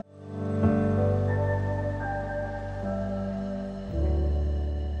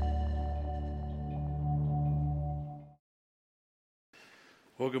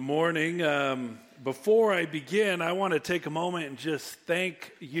Well, good morning. Before I begin, I want to take a moment and just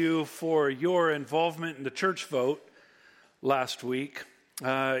thank you for your involvement in the church vote last week.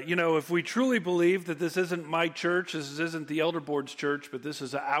 If we truly believe that this isn't my church, this isn't the elder board's church, but this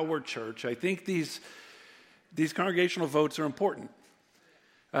is our church, I think these congregational votes are important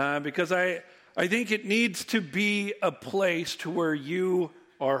because I think it needs to be a place to where you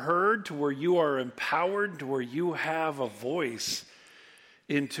are heard, to where you are empowered, to where you have a voice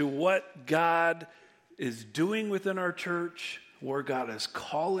into what God is doing within our church, where God is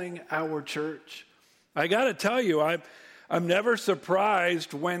calling our church. I got to tell you, I'm never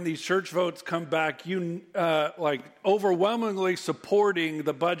surprised when these church votes come back, overwhelmingly supporting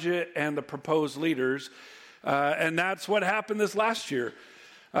the budget and the proposed leaders, and that's what happened this last year.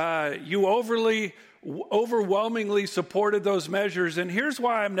 You overwhelmingly supported those measures, and here's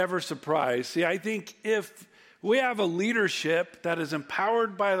why I'm never surprised. See, I think if we have a leadership that is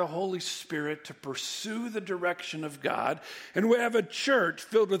empowered by the Holy Spirit to pursue the direction of God, and we have a church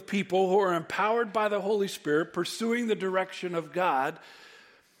filled with people who are empowered by the Holy Spirit pursuing the direction of God,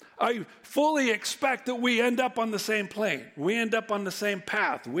 I fully expect that we end up on the same plane. We end up on the same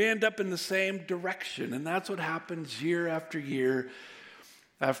path. We end up in the same direction, and that's what happens year after year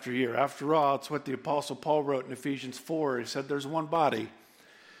after year. After all, it's what the Apostle Paul wrote in Ephesians 4. He said there's one body,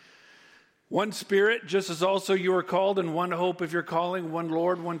 one Spirit, just as also you are called, and one hope of your calling, one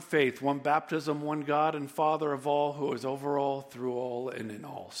Lord, one faith, one baptism, one God and Father of all, who is over all, through all, and in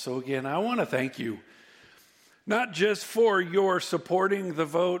all. So again, I want to thank you, not just for your supporting the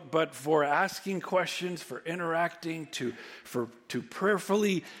vote, but for asking questions, for interacting, to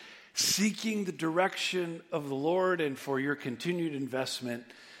prayerfully seeking the direction of the Lord, and for your continued investment,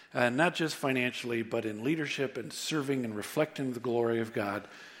 not just financially, but in leadership and serving and reflecting the glory of God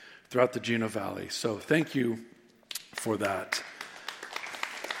throughout the Juneau Valley. So thank you for that.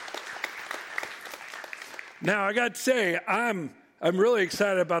 Now, I got to say, I'm really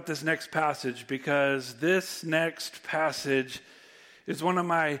excited about this next passage, because this next passage is one of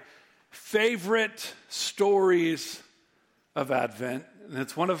my favorite stories of Advent, and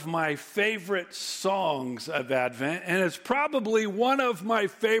it's one of my favorite songs of Advent, and it's probably one of my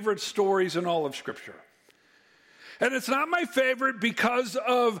favorite stories in all of Scripture. And it's not my favorite because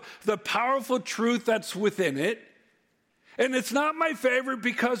of the powerful truth that's within it. And it's not my favorite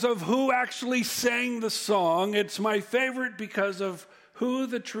because of who actually sang the song. It's my favorite because of who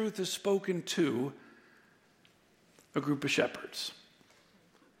the truth is spoken to, a group of shepherds.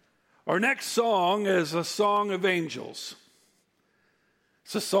 Our next song is a song of angels.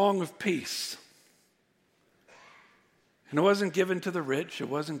 It's a song of peace. And it wasn't given to the rich, it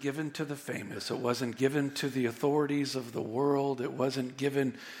wasn't given to the famous, it wasn't given to the authorities of the world, it wasn't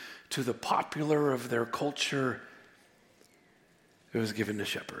given to the popular of their culture, it was given to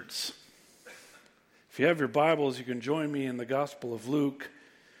shepherds. If you have your Bibles, you can join me in the Gospel of Luke,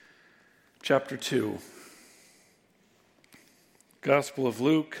 chapter 2. Gospel of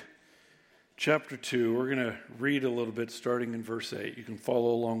Luke, chapter 2. We're going to read a little bit starting in verse 8. You can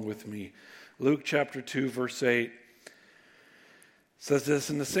follow along with me. Luke chapter 2, verse 8. Says this,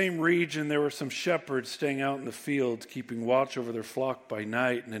 in the same region there were some shepherds staying out in the fields, keeping watch over their flock by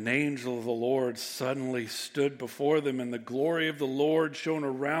night, and an angel of the Lord suddenly stood before them, and the glory of the Lord shone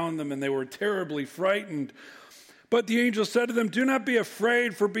around them, and they were terribly frightened. But the angel said to them, do not be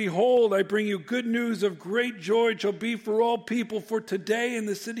afraid, for behold, I bring you good news of great joy. It shall be for all people, for today in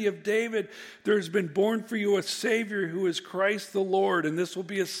the city of David there has been born for you a Savior who is Christ the Lord, and this will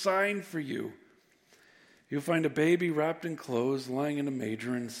be a sign for you. You'll find a baby wrapped in clothes lying in a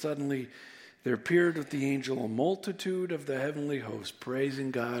manger, and suddenly there appeared with the angel a multitude of the heavenly host,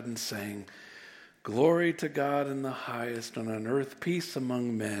 praising God and saying, glory to God in the highest, and on earth peace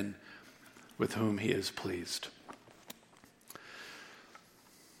among men with whom he is pleased.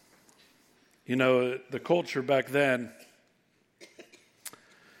 You know, the culture back then,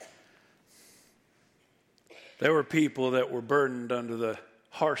 there were people that were burdened under the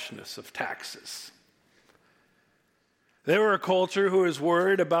harshness of taxes. They were a culture who was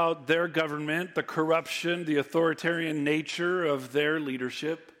worried about their government, the corruption, the authoritarian nature of their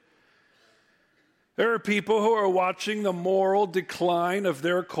leadership. There are people who are watching the moral decline of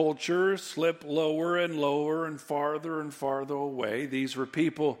their culture slip lower and lower and farther away. These were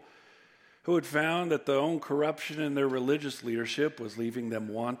people who had found that their own corruption in their religious leadership was leaving them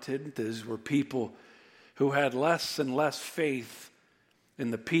wanted. These were people who had less and less faith in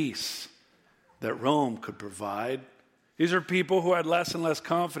the peace that Rome could provide. These are people who had less and less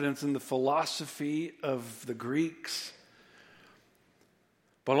confidence in the philosophy of the Greeks.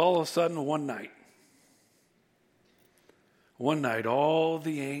 But all of a sudden, one night, One night, all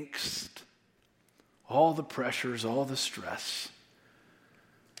the angst, all the pressures, all the stress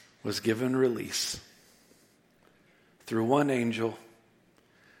was given release through one angel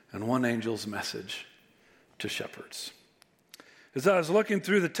and one angel's message to shepherds. As I was looking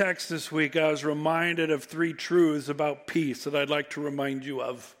through the text this week, I was reminded of 3 truths about peace that I'd like to remind you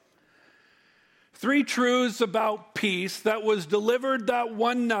of. 3 truths about peace that was delivered that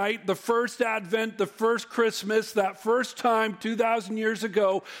one night, the first Advent, the first Christmas, that first time 2,000 years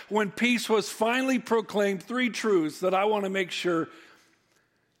ago when peace was finally proclaimed. 3 truths that I want to make sure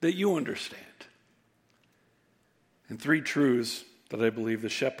that you understand. And 3 truths that I believe the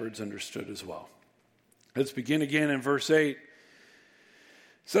shepherds understood as well. Let's begin again in verse 8.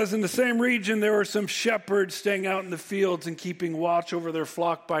 It says, in the same region there were some shepherds staying out in the fields and keeping watch over their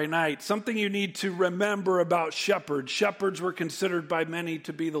flock by night. Something you need to remember about shepherds. Shepherds were considered by many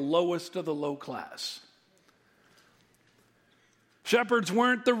to be the lowest of the low class. Shepherds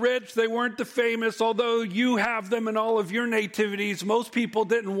weren't the rich, they weren't the famous, although you have them in all of your nativities. Most people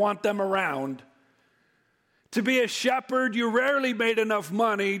didn't want them around. To be a shepherd, you rarely made enough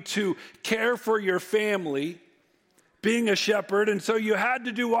money to care for your family being a shepherd, and so you had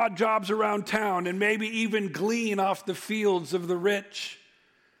to do odd jobs around town and maybe even glean off the fields of the rich,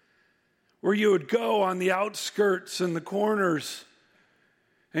 where you would go on the outskirts and the corners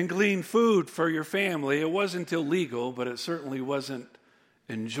and glean food for your family. It wasn't illegal, but it certainly wasn't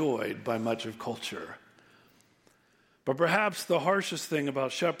enjoyed by much of culture. But perhaps the harshest thing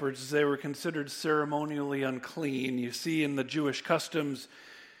about shepherds is they were considered ceremonially unclean. You see, in the Jewish customs,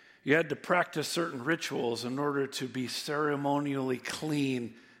 you had to practice certain rituals in order to be ceremonially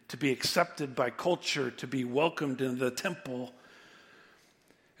clean, to be accepted by culture, to be welcomed into the temple.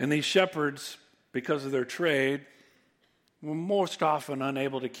 And these shepherds, because of their trade, were most often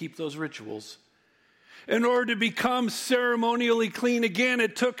unable to keep those rituals. In order to become ceremonially clean again,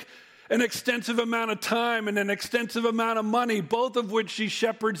 it took an extensive amount of time and an extensive amount of money, both of which these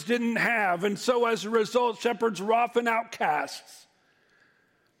shepherds didn't have. And so as a result, shepherds were often outcasts.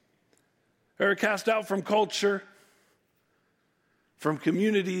 They were cast out from culture, from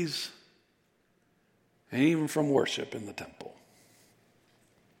communities, and even from worship in the temple.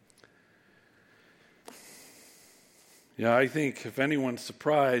 Yeah, I think if anyone's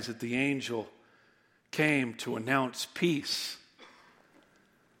surprised that the angel came to announce peace,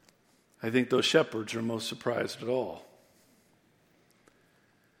 I think those shepherds are most surprised at all.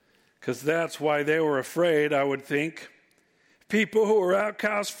 Because that's why they were afraid, I would think. People who were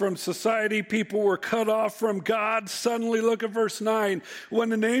outcast from society, people were cut off from God. Suddenly, look at verse 9.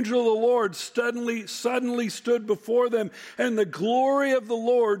 When an angel of the Lord suddenly stood before them, and the glory of the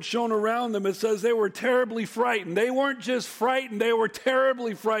Lord shone around them, it says they were terribly frightened. They weren't just frightened, they were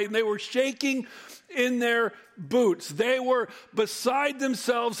terribly frightened. They were shaking in their boots. They were beside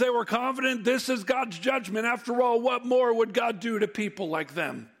themselves. They were confident this is God's judgment. After all, what more would God do to people like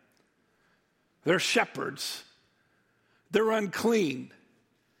them? They're shepherds. They're unclean.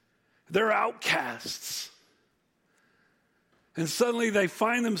 They're outcasts. And suddenly they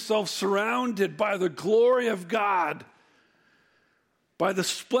find themselves surrounded by the glory of God, by the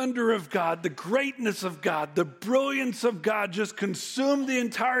splendor of God, the greatness of God, the brilliance of God just consume the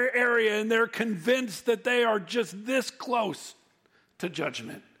entire area, and they're convinced that they are just this close to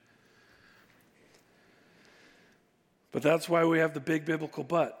judgment. But that's why we have the big biblical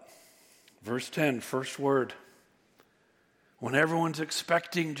but. Verse 10, first word. When everyone's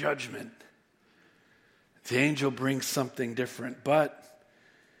expecting judgment, the angel brings something different. But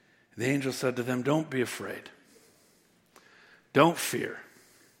the angel said to them, don't be afraid. Don't fear.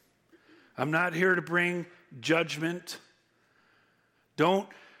 I'm not here to bring judgment. Don't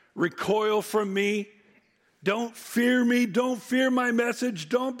recoil from me. Don't fear me. Don't fear my message.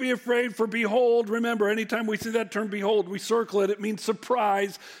 Don't be afraid, for behold, remember, anytime we see that term behold, we circle it. It means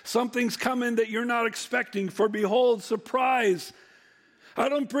surprise. Something's coming that you're not expecting. For behold, surprise. I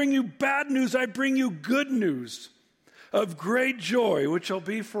don't bring you bad news. I bring you good news of great joy, which shall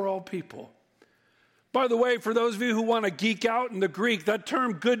be for all people. By the way, for those of you who want to geek out in the Greek, that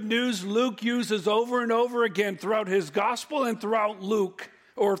term good news, Luke uses over and over again throughout his gospel and throughout Luke,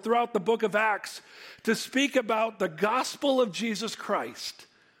 or throughout the book of Acts, to speak about the gospel of Jesus Christ,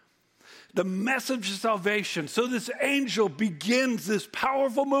 the message of salvation. So this angel begins this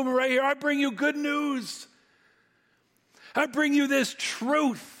powerful movement right here. I bring you good news. I bring you this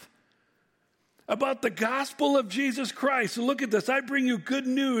truth about the gospel of Jesus Christ. So look at this. I bring you good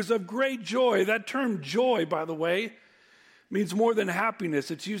news of great joy. That term joy, by the way, means more than happiness.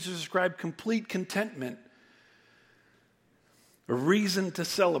 It's used to describe complete contentment, a reason to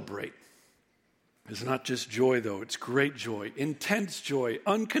celebrate. is not just joy, though. It's great joy, intense joy,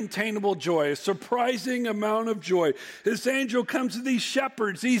 uncontainable joy, a surprising amount of joy. This angel comes to these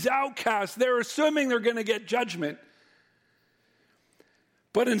shepherds, these outcasts. They're assuming they're going to get judgment.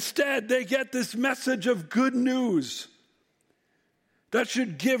 But instead, they get this message of good news that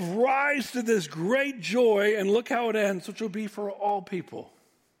should give rise to this great joy. And look how it ends, which will be for all people.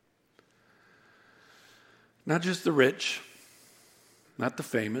 Not just the rich, not the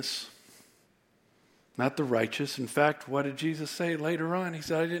famous, not the righteous. In fact, what did Jesus say later on? He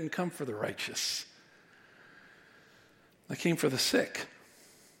said, I didn't come for the righteous. I came for the sick,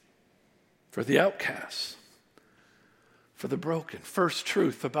 for the outcasts, for the broken. First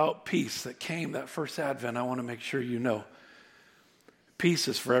truth about peace that came that first Advent, I want to make sure you know. Peace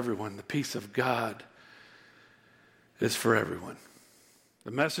is for everyone. The peace of God is for everyone. The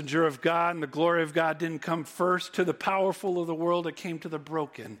messenger of God and the glory of God didn't come first to the powerful of the world. It came to the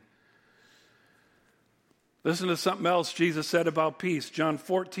broken. Listen to something else Jesus said about peace. John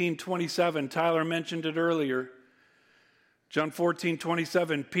 14:27. Tyler mentioned it earlier. John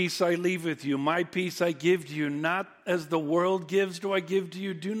 14:27. Peace I leave with you. My peace I give to you. Not as the world gives do I give to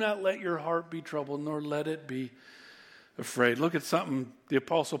you. Do not let your heart be troubled, nor let it be afraid. Look at something the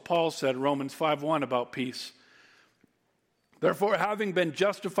Apostle Paul said, Romans 5:1 about peace. Therefore, having been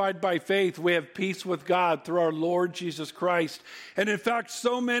justified by faith, we have peace with God through our Lord Jesus Christ. And in fact,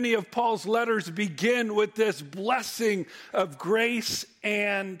 so many of Paul's letters begin with this blessing of grace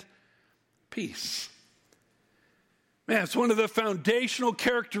and peace. Man, it's one of the foundational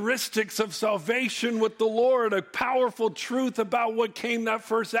characteristics of salvation with the Lord. A powerful truth about what came that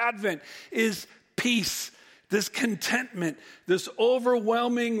first Advent is peace, this contentment, this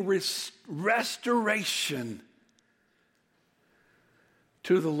overwhelming restoration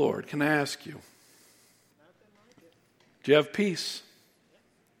to the Lord. Can I ask you, do you have peace?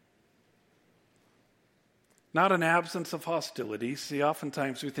 Not an absence of hostility. See,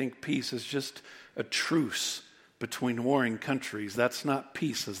 oftentimes we think peace is just a truce between warring countries. That's not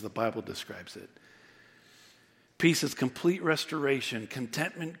peace as the Bible describes it. Peace is complete restoration,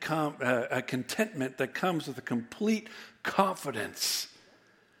 contentment that comes with a complete confidence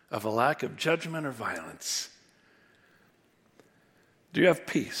of a lack of judgment or violence. Do you have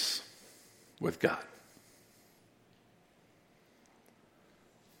peace with God?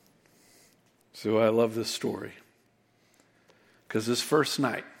 So I love this story because this first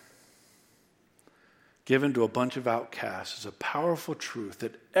night given to a bunch of outcasts is a powerful truth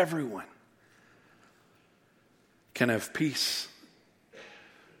that everyone can have peace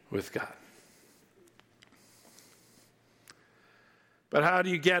with God. But how do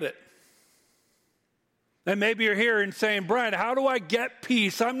you get it? And maybe you're here and saying, Brian, how do I get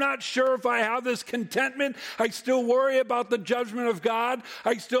peace? I'm not sure if I have this contentment. I still worry about the judgment of God.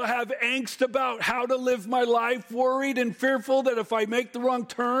 I still have angst about how to live my life, worried and fearful that if I make the wrong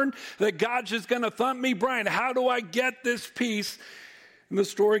turn, that God's just going to thump me. Brian, how do I get this peace? And the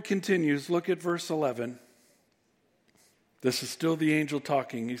story continues. Look at verse 11. This is still the angel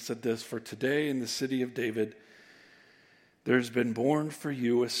talking. He said this, for today in the city of David, there's been born for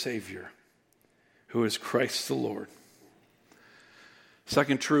you a Savior, who is Christ the Lord.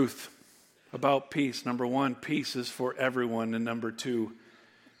 Second truth about peace. Number one, peace is for everyone. And number two,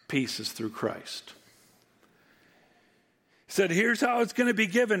 peace is through Christ. He said, here's how it's going to be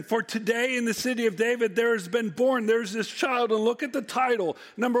given. For today in the city of David, there has been born, there's this child. And look at the title.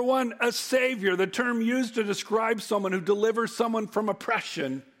 Number one, a Savior. The term used to describe someone who delivers someone from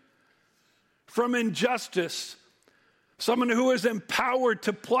oppression, from injustice. Someone who is empowered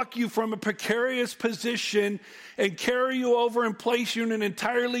to pluck you from a precarious position and carry you over and place you in an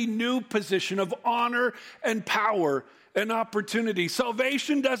entirely new position of honor and power and opportunity.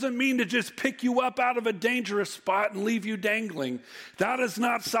 Salvation doesn't mean to just pick you up out of a dangerous spot and leave you dangling. That is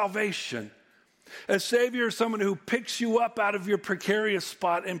not salvation. A Savior is someone who picks you up out of your precarious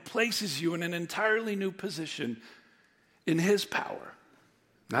spot and places you in an entirely new position in His power,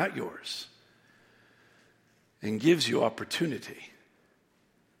 not yours. And gives you opportunity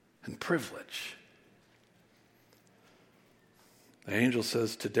and privilege. The angel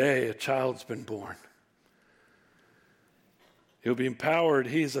says, today a child's been born. He'll be empowered.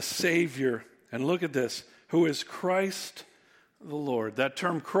 He's a Savior. And look at this, who is Christ the Lord. That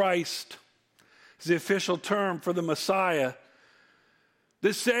term Christ is the official term for the Messiah.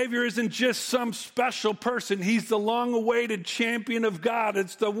 This Savior isn't just some special person. He's the long-awaited champion of God.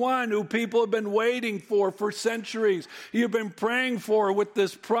 It's the one who people have been waiting for centuries. You've been praying for with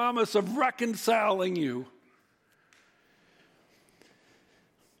this promise of reconciling you.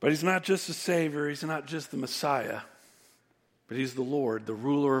 But He's not just a Savior. He's not just the Messiah. But he's the Lord, the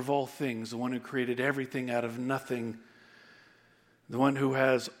ruler of all things, the one who created everything out of nothing, the one who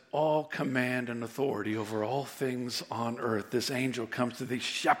has all command and authority over all things on earth. This angel comes to these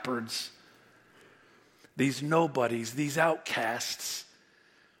shepherds, these nobodies, these outcasts,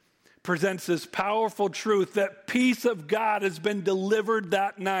 presents this powerful truth that peace of God has been delivered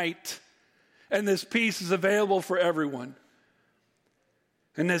that night, and this peace is available for everyone.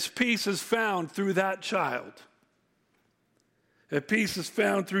 And this peace is found through that child. That peace is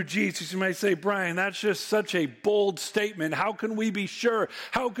found through Jesus. You may say, Brian, that's just such a bold statement. How can we be sure?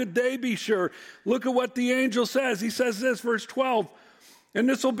 How could they be sure? Look at what the angel says. He says this, verse 12, and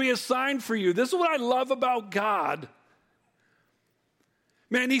this will be a sign for you. This is what I love about God.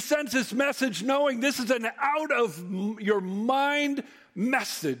 Man, he sends this message knowing this is an out of your mind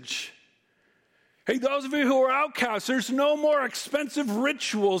message. Hey, those of you who are outcasts, there's no more expensive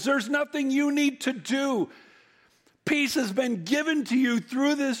rituals. There's nothing you need to do. Peace has been given to you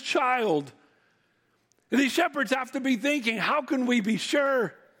through this child. And these shepherds have to be thinking, how can we be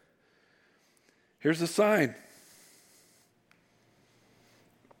sure? Here's a sign.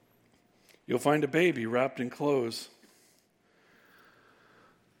 You'll find a baby wrapped in clothes,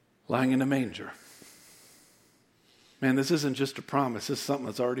 lying in a manger. Man, this isn't just a promise. This is something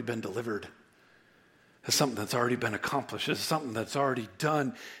that's already been delivered. It's something that's already been accomplished. It's something that's already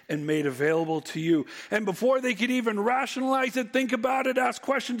done and made available to you. And before they could even rationalize it, think about it, ask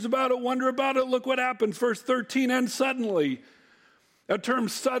questions about it, wonder about it, look what happens. Verse 13, and suddenly. That term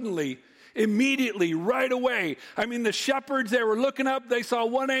suddenly, immediately, right away. I mean, the shepherds, they were looking up, they saw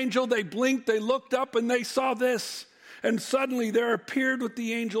one angel, they blinked, they looked up, and they saw this. And suddenly there appeared with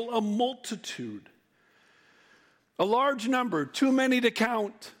the angel a multitude. A large number, too many to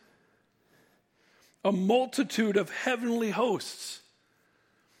count. A multitude of heavenly hosts.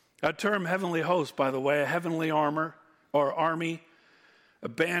 That term heavenly host, by the way, a heavenly armor or army, a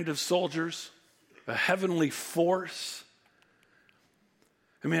band of soldiers, a heavenly force.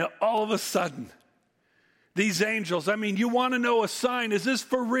 I mean, all of a sudden, these angels, I mean, you want to know a sign. Is this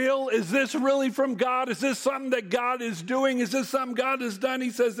for real? Is this really from God? Is this something that God is doing? Is this something God has done?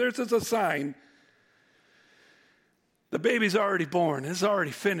 He says, there's a sign. The baby's already born. It's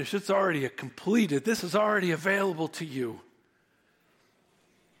already finished. It's already completed. This is already available to you.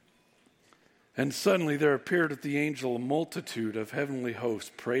 And suddenly there appeared with the angel a multitude of heavenly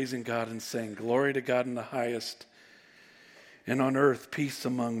hosts, praising God and saying, glory to God in the highest, and on earth peace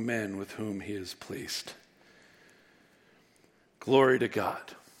among men with whom he is pleased. Glory to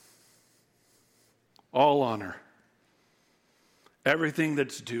God. All honor. Everything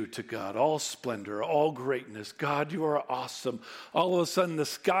that's due to God, all splendor, all greatness. God, you are awesome. All of a sudden, the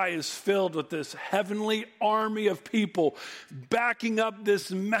sky is filled with this heavenly army of people backing up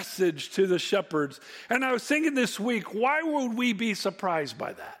this message to the shepherds. And I was thinking this week, why would we be surprised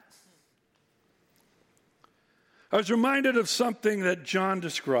by that? I was reminded of something that John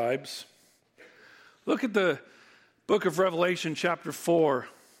describes. Look at the book of Revelation, chapter 4,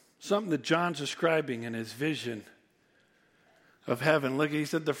 something that John's describing in his vision of heaven. Look, he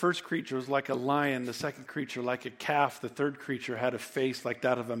said the first creature was like a lion, the second creature like a calf, the third creature had a face like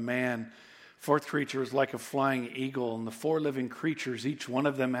that of a man, fourth creature was like a flying eagle, and the four living creatures, each one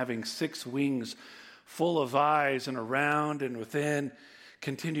of them having 6 wings, full of eyes, and around and within,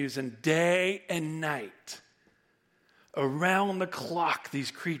 continues, and day and night, around the clock, these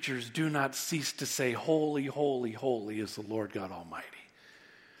creatures do not cease to say, holy, holy, holy is the Lord God Almighty,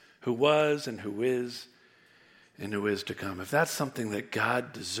 who was and who is to come. If that's something that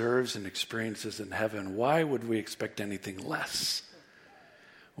God deserves and experiences in heaven, why would we expect anything less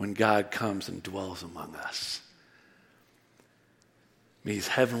when God comes and dwells among us? These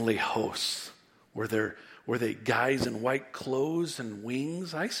heavenly hosts, were they guys in white clothes and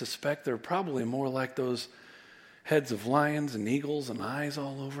wings? I suspect they're probably more like those heads of lions and eagles and eyes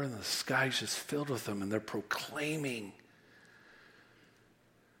all over, and the sky's just filled with them, and they're proclaiming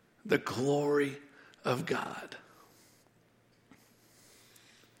the glory of God.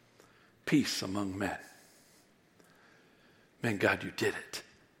 Peace among men. Man, God, you did it.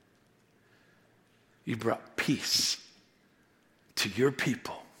 You brought peace to your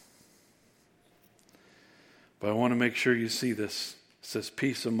people. But I want to make sure you see this. It says,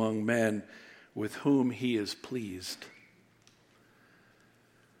 peace among men with whom he is pleased.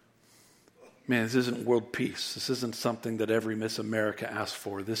 Man, this isn't world peace. This isn't something that every Miss America asks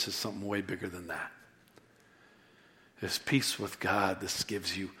for. This is something way bigger than that. This peace with God, this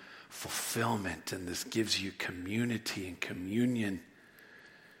gives you fulfillment, and this gives you community and communion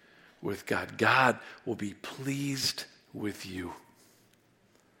with God. God will be pleased with you.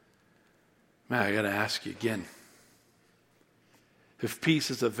 Man, I got to ask you again. If peace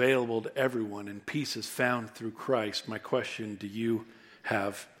is available to everyone and peace is found through Christ, my question, do you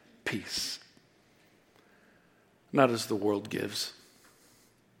have peace? Not as the world gives.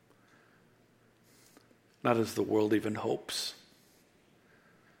 Not as the world even hopes.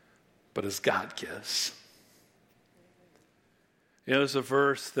 But as God gives. You know, there's a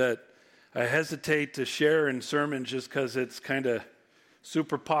verse that I hesitate to share in sermons just because it's kind of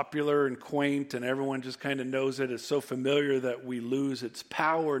super popular and quaint and everyone just kind of knows it. It's so familiar that we lose its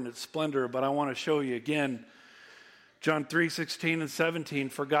power and its splendor. But I want to show you again, John 3:16 and 17,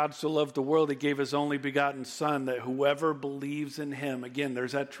 for God so loved the world, he gave his only begotten Son, that whoever believes in him, again,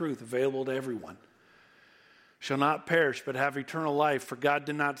 there's that truth available to everyone, shall not perish but have eternal life. For God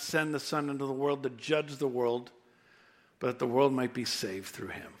did not send the Son into the world to judge the world, but that the world might be saved through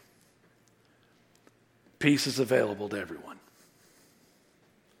him. Peace is available to everyone.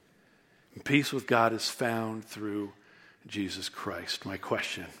 And peace with God is found through Jesus Christ. My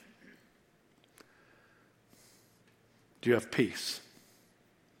question, do you have peace?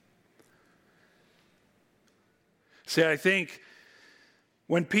 See, I think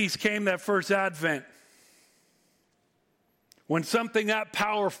when peace came that first Advent, when something that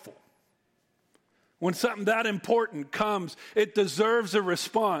powerful, when something that important comes, it deserves a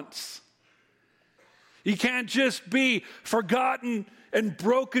response. You can't just be forgotten and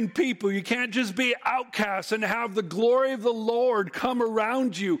broken people. You can't just be outcasts and have the glory of the Lord come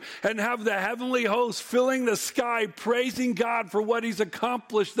around you and have the heavenly host filling the sky praising God for what he's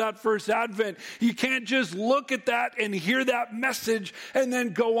accomplished that first Advent. You can't just look at that and hear that message and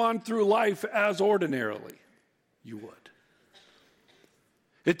then go on through life as ordinarily you would.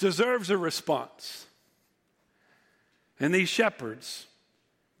 It deserves a response. And these shepherds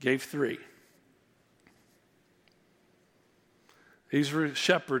gave 3. These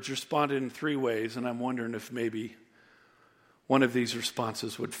shepherds responded in 3 ways, and I'm wondering if maybe one of these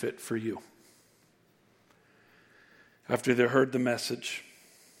responses would fit for you. After they heard the message,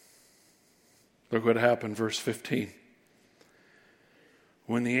 look what happened, verse 15.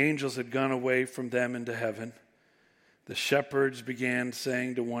 When the angels had gone away from them into heaven, the shepherds began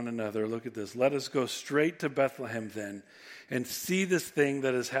saying to one another, look at this, let us go straight to Bethlehem then and see this thing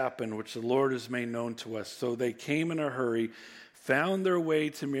that has happened, which the Lord has made known to us. So they came in a hurry, found their way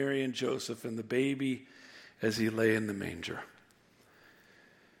to Mary and Joseph and the baby as he lay in the manger.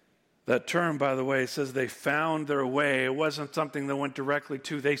 That term, by the way, says they found their way. It wasn't something they went directly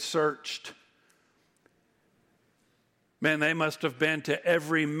to. They searched. Man, they must have been to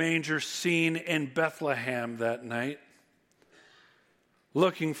every manger scene in Bethlehem that night,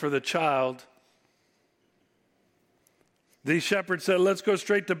 looking for the child. These shepherds said, let's go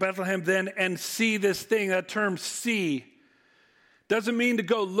straight to Bethlehem then and see this thing. That term see doesn't mean to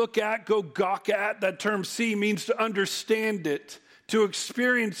go look at, go gawk at. That term see means to understand it, to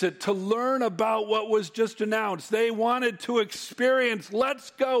experience it, to learn about what was just announced. They wanted to experience,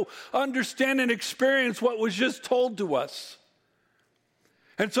 let's go understand and experience what was just told to us.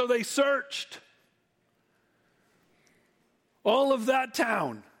 And so they searched all of that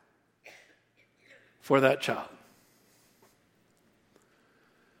town for that child.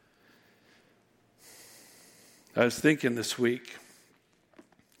 I was thinking this week,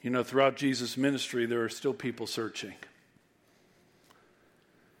 you know, throughout Jesus' ministry, there are still people searching,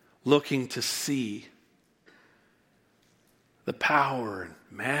 looking to see the power and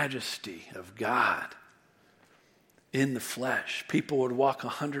majesty of God in the flesh. People would walk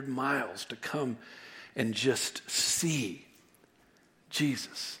 100 miles to come and just see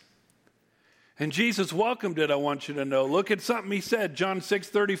Jesus. And Jesus welcomed it, I want you to know. Look at something he said, John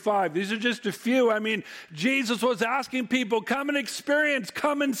 6:35. These are just a few. I mean, Jesus was asking people, come and experience,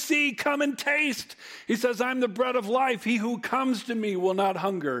 come and see, come and taste. He says, I'm the bread of life. He who comes to me will not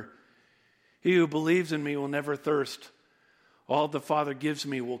hunger. He who believes in me will never thirst. All the Father gives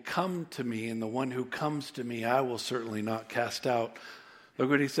me will come to me, and the one who comes to me I will certainly not cast out.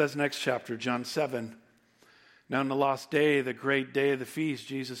 Look what he says next chapter, John 7. Now on the last day, the great day of the feast,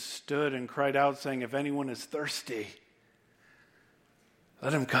 Jesus stood and cried out, saying, if anyone is thirsty,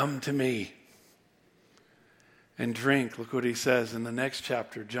 let him come to me and drink. Look what he says in the next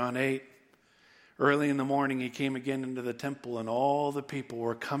chapter, John 8. Early in the morning, he came again into the temple, and all the people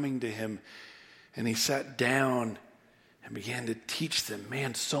were coming to him, and he sat down and began to teach them.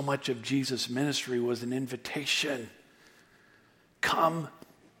 Man, so much of Jesus' ministry was an invitation. Come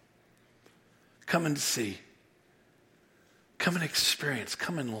and see. Come and experience.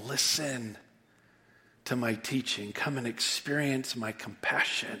 Come and listen to my teaching. Come and experience my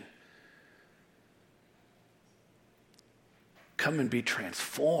compassion. Come and be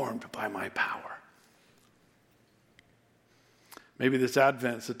transformed by my power. Maybe this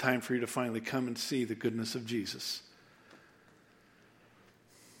Advent is a time for you to finally come and see the goodness of Jesus.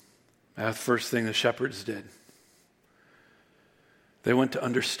 That's the first thing the shepherds did. They went to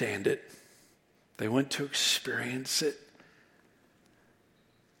understand it. They went to experience it.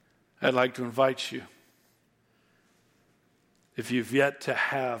 I'd like to invite you, if you've yet to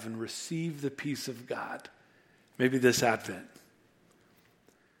have and receive the peace of God, maybe this Advent,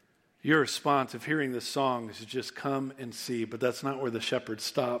 your response of hearing this song is to just come and see, but that's not where the shepherds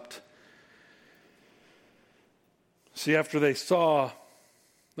stopped. See, after they saw,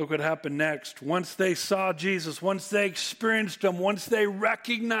 look what happened next. Once they saw Jesus, once they experienced him, once they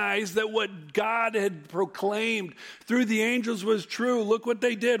recognized that what God had proclaimed through the angels was true, look what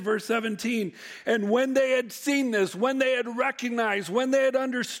they did, verse 17. And when they had seen this, when they had recognized, when they had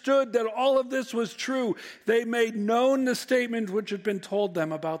understood that all of this was true, they made known the statement which had been told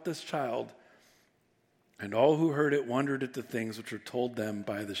them about this child. And all who heard it wondered at the things which were told them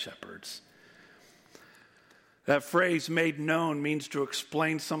by the shepherds. That phrase, made known, means to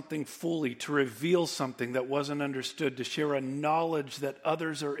explain something fully, to reveal something that wasn't understood, to share a knowledge that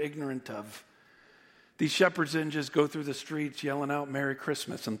others are ignorant of. These shepherds didn't just go through the streets yelling out Merry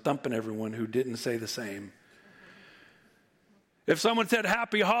Christmas and thumping everyone who didn't say the same. If someone said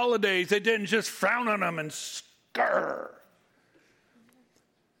Happy Holidays, they didn't just frown on them and skr.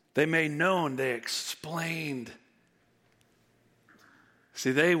 They made known, they explained.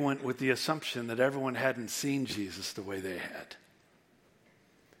 See, they went with the assumption that everyone hadn't seen Jesus the way they had.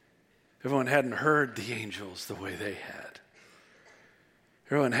 Everyone hadn't heard the angels the way they had.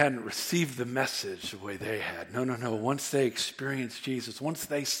 Everyone hadn't received the message the way they had. No. Once they experienced Jesus, once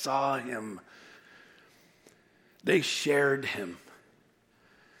they saw him, they shared him.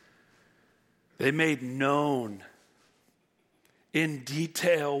 They made known in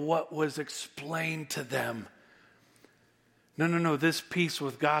detail what was explained to them. No. This peace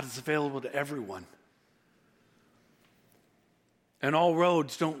with God is available to everyone. And all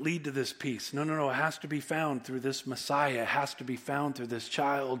roads don't lead to this peace. No. It has to be found through this Messiah. It has to be found through this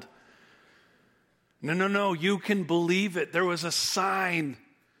child. No. You can believe it. There was a sign.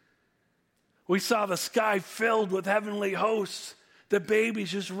 We saw the sky filled with heavenly hosts. The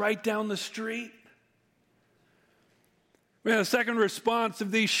baby's just right down the street. Man, the second response of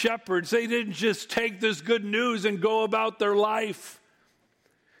these shepherds, they didn't just take this good news and go about their life.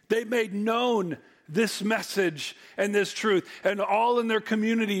 They made known this message and this truth, and all in their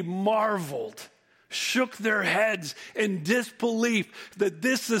community marveled, shook their heads in disbelief that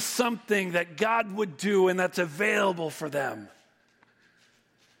this is something that God would do and that's available for them.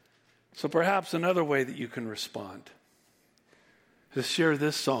 So perhaps another way that you can respond is share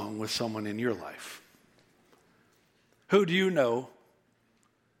this song with someone in your life. Who do you know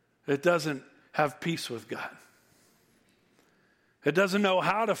that doesn't have peace with God? That doesn't know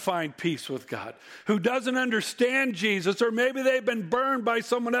how to find peace with God? Who doesn't understand Jesus? Or maybe they've been burned by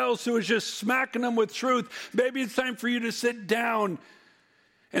someone else who is just smacking them with truth. Maybe it's time for you to sit down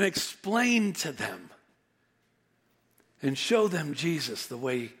and explain to them and show them Jesus the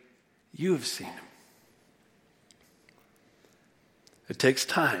way you have seen him. It takes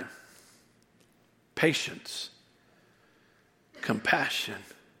time, patience, compassion.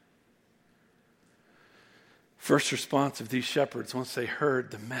 First response of these shepherds, once they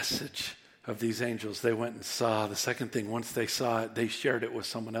heard the message of these angels, they went and saw. The second thing, once they saw it, they shared it with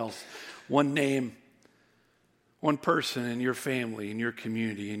someone else. One name, one person in your family, in your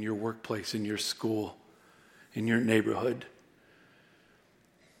community, in your workplace, in your school, in your neighborhood,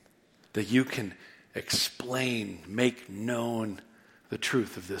 that you can explain, make known the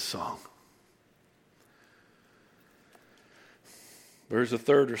truth of this song. There's a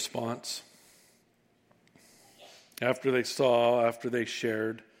third response. After they saw, after they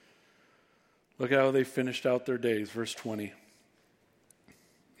shared, look how they finished out their days. Verse 20.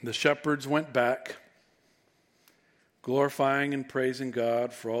 The shepherds went back, glorifying and praising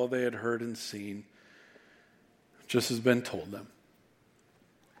God for all they had heard and seen, just as been told them.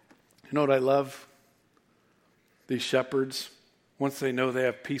 You know what I love? These shepherds, once they know they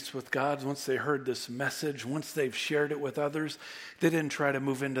have peace with God, once they heard this message, once they've shared it with others, they didn't try to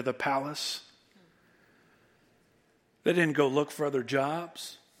move into the palace. They didn't go look for other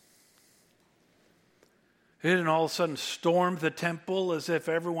jobs. They didn't all of a sudden storm the temple as if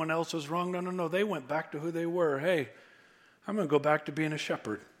everyone else was wrong. No. They went back to who they were. Hey, I'm going to go back to being a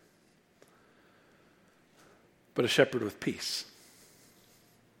shepherd. But a shepherd with peace.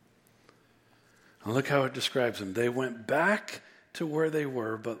 And look how it describes them. They went back to where they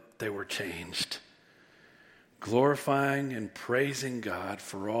were, but they were changed. Glorifying and praising God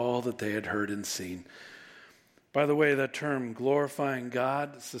for all that they had heard and seen. By the way, that term, glorifying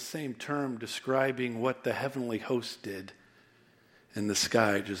God, it's the same term describing what the heavenly host did in the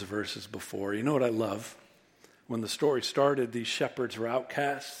sky just verses before. You know what I love? When the story started, these shepherds were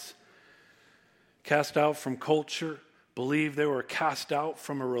outcasts, cast out from culture, believed they were cast out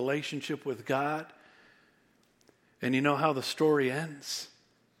from a relationship with God. And you know how the story ends?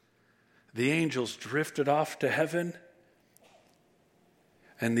 The angels drifted off to heaven,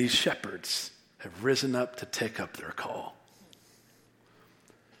 and these shepherds have risen up to take up their call.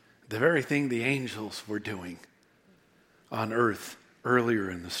 The very thing the angels were doing on earth earlier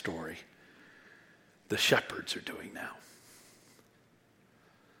in the story, the shepherds are doing now.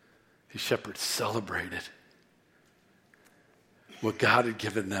 These shepherds celebrated what God had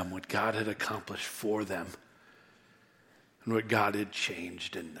given them, what God had accomplished for them, and what God had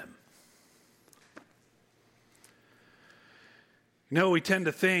changed in them. You know, we tend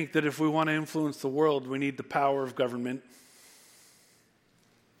to think that if we want to influence the world, we need the power of government.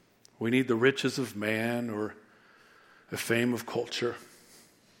 We need the riches of man or the fame of culture.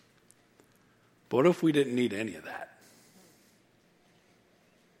 But what if we didn't need any of that?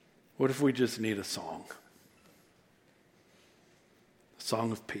 What if we just need a song? A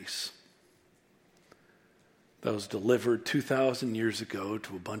song of peace that was delivered 2,000 years ago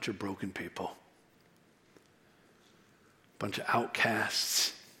to a bunch of broken people. Bunch of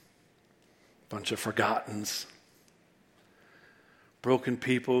outcasts, bunch of forgottens, broken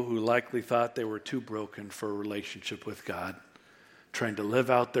people who likely thought they were too broken for a relationship with God, trying to live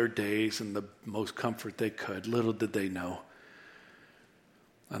out their days in the most comfort they could. Little did they know,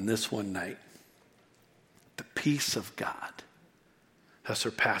 on this one night, the peace of God that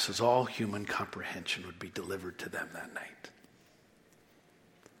surpasses all human comprehension would be delivered to them that night.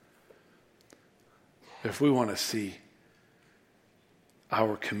 If we want to see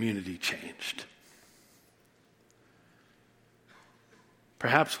our community changed,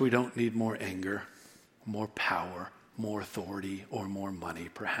 perhaps we don't need more anger, more power, more authority, or more money.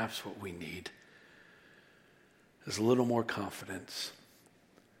 Perhaps what we need is a little more confidence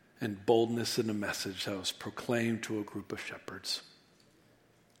and boldness in the message that was proclaimed to a group of shepherds,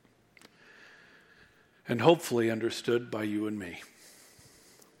 and hopefully understood by you and me.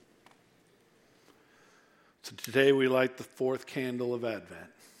 So today we light the fourth candle of Advent,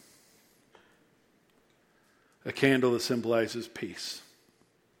 a candle that symbolizes peace.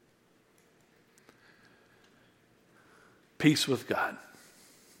 Peace with God.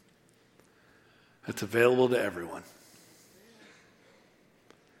 It's available to everyone.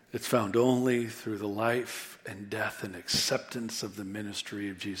 It's found only through the life and death and acceptance of the ministry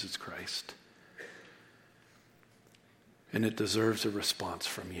of Jesus Christ. And it deserves a response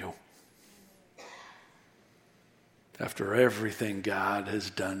from you. After everything God has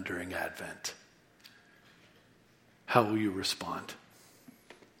done during Advent, how will you respond?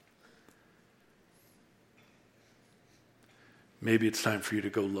 Maybe it's time for you to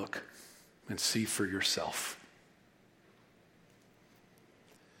go look and see for yourself.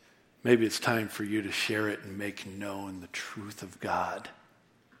 Maybe it's time for you to share it and make known the truth of God.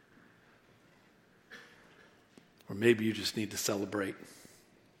 Or maybe you just need to celebrate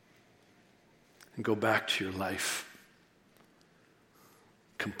and go back to your life,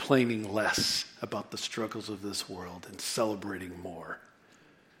 complaining less about the struggles of this world and celebrating more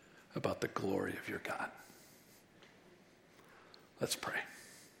about the glory of your God. Let's pray.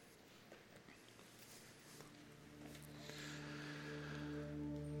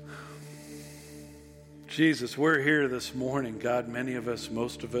 Jesus, we're here this morning, God, many of us,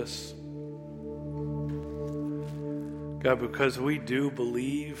 most of us, God, because we do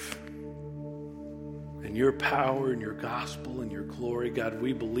believe in your power and your gospel and your glory. God,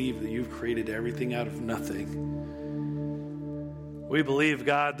 we believe that you've created everything out of nothing. We believe,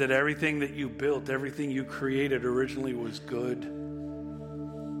 God, that everything that you built, everything you created originally was good.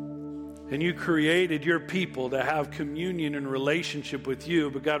 And you created your people to have communion and relationship with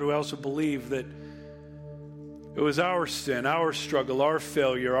you. But God, we also believe that it was our sin, our struggle, our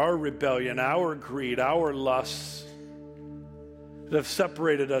failure, our rebellion, our greed, our lusts that have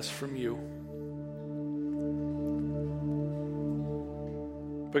separated us from you.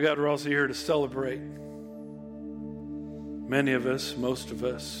 But God, we're also here to celebrate. Many of us, most of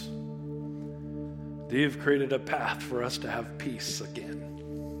us, that you've created a path for us to have peace again.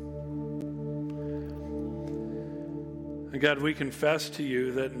 And God, we confess to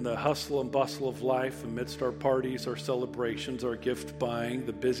you that in the hustle and bustle of life, amidst our parties, our celebrations, our gift buying,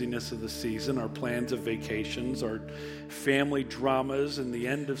 the busyness of the season, our plans of vacations, our family dramas, and the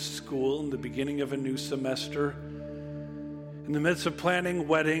end of school and the beginning of a new semester, in the midst of planning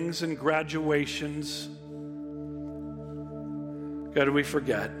weddings and graduations, God, we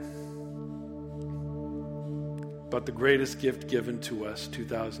forget about the greatest gift given to us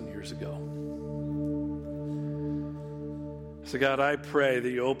 2,000 years ago. So God, I pray that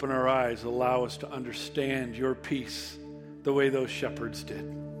you open our eyes, allow us to understand your peace the way those shepherds did.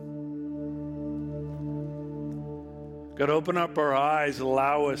 God, open up our eyes,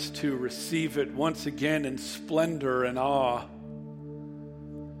 allow us to receive it once again in splendor and awe.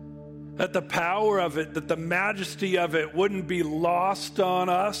 That the power of it, that the majesty of it wouldn't be lost on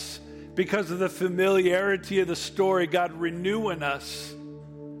us because of the familiarity of the story. God, renew in us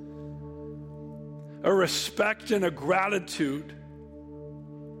a respect and a gratitude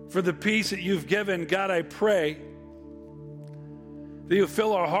for the peace that you've given. God, I pray that you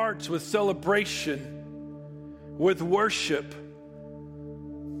fill our hearts with celebration, with worship.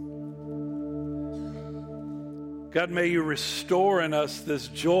 God, may you restore in us this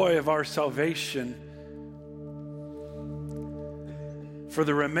joy of our salvation for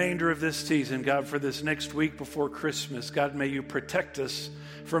the remainder of this season. God, for this next week before Christmas, God, may you protect us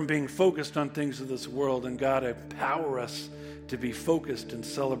from being focused on things of this world. And God, empower us to be focused in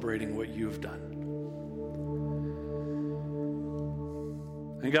celebrating what you've done.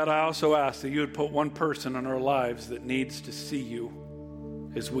 And God, I also ask that you would put one person in our lives that needs to see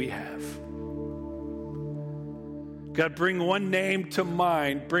you as we have. God, bring one name to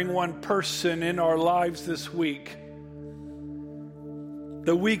mind, bring one person in our lives this week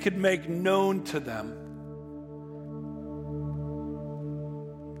that we could make known to them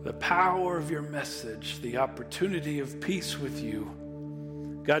the power of your message, the opportunity of peace with you.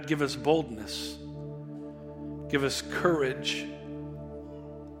 God, give us boldness. Give us courage.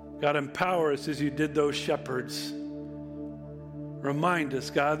 God, empower us as you did those shepherds. Remind us,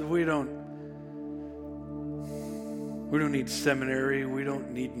 God, that we don't need seminary. We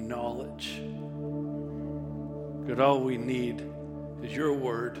don't need knowledge. God, all we need is your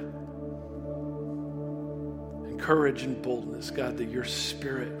word and courage and boldness, God, that your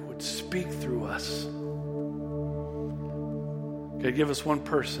Spirit would speak through us. God, give us one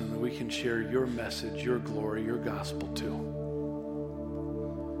person that we can share your message, your glory, your gospel to.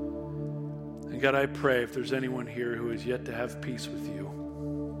 And God, I pray if there's anyone here who is yet to have peace with you,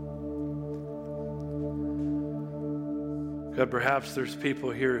 God, perhaps there's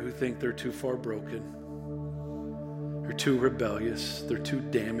people here who think they're too far broken. They're too rebellious. They're too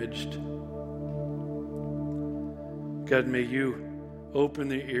damaged. God, may you open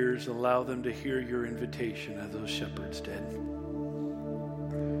their ears, allow them to hear your invitation as those shepherds did.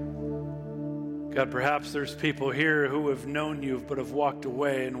 God, perhaps there's people here who have known you but have walked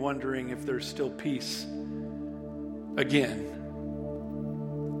away and wondering if there's still peace again.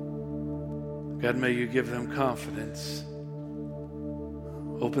 God, may you give them confidence.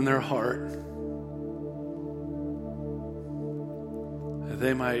 Open their heart that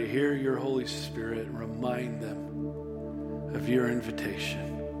they might hear your Holy Spirit and remind them of your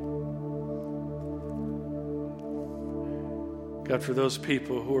invitation. God, for those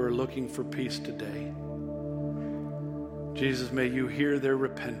people who are looking for peace today, Jesus, may you hear their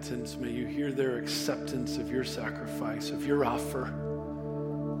repentance. May you hear their acceptance of your sacrifice, of your offer.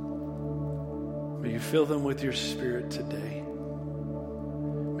 May you fill them with your Spirit today.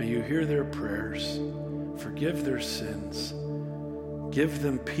 May you hear their prayers, forgive their sins, give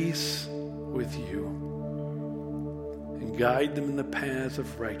them peace with you, and guide them in the paths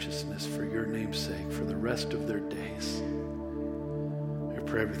of righteousness for your name's sake for the rest of their days. I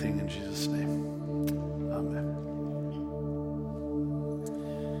pray everything in Jesus' name.